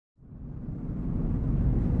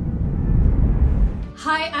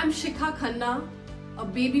Hi, I'm Khanna, a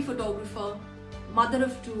baby photographer, mother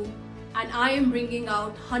of two, and I am bringing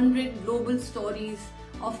out 100 global stories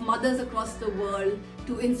of mothers across the world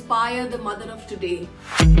to inspire the mother of today.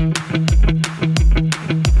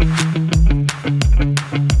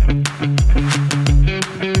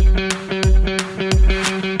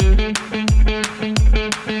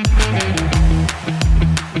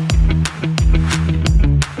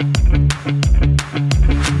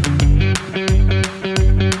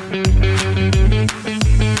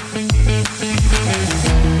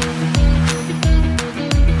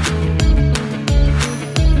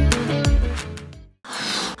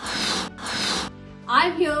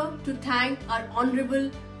 I'm here to thank our Honorable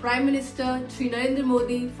Prime Minister Shri Narendra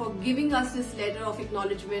Modi for giving us this letter of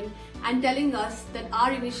acknowledgement and telling us that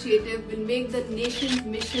our initiative will make the nation's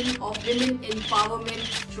mission of women empowerment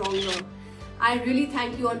stronger. I really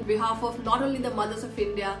thank you on behalf of not only the mothers of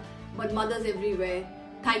India but mothers everywhere.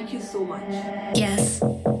 Thank you so much. Yes.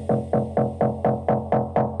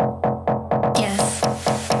 Yes.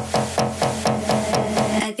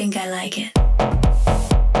 I think I like it.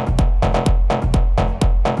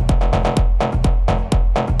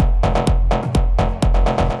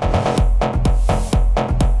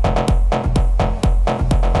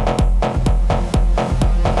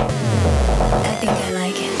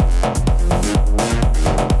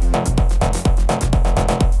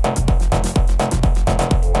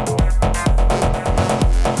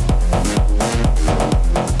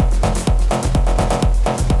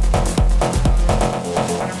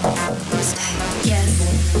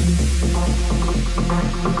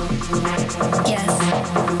 Yes.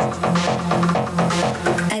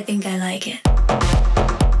 I think I like it.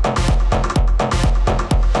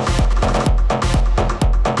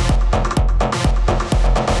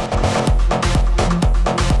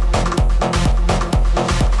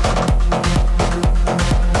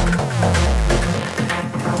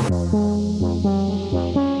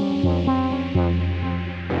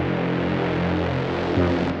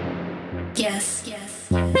 Yes. Yes.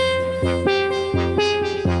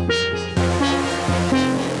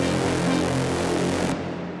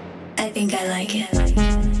 I think I like it.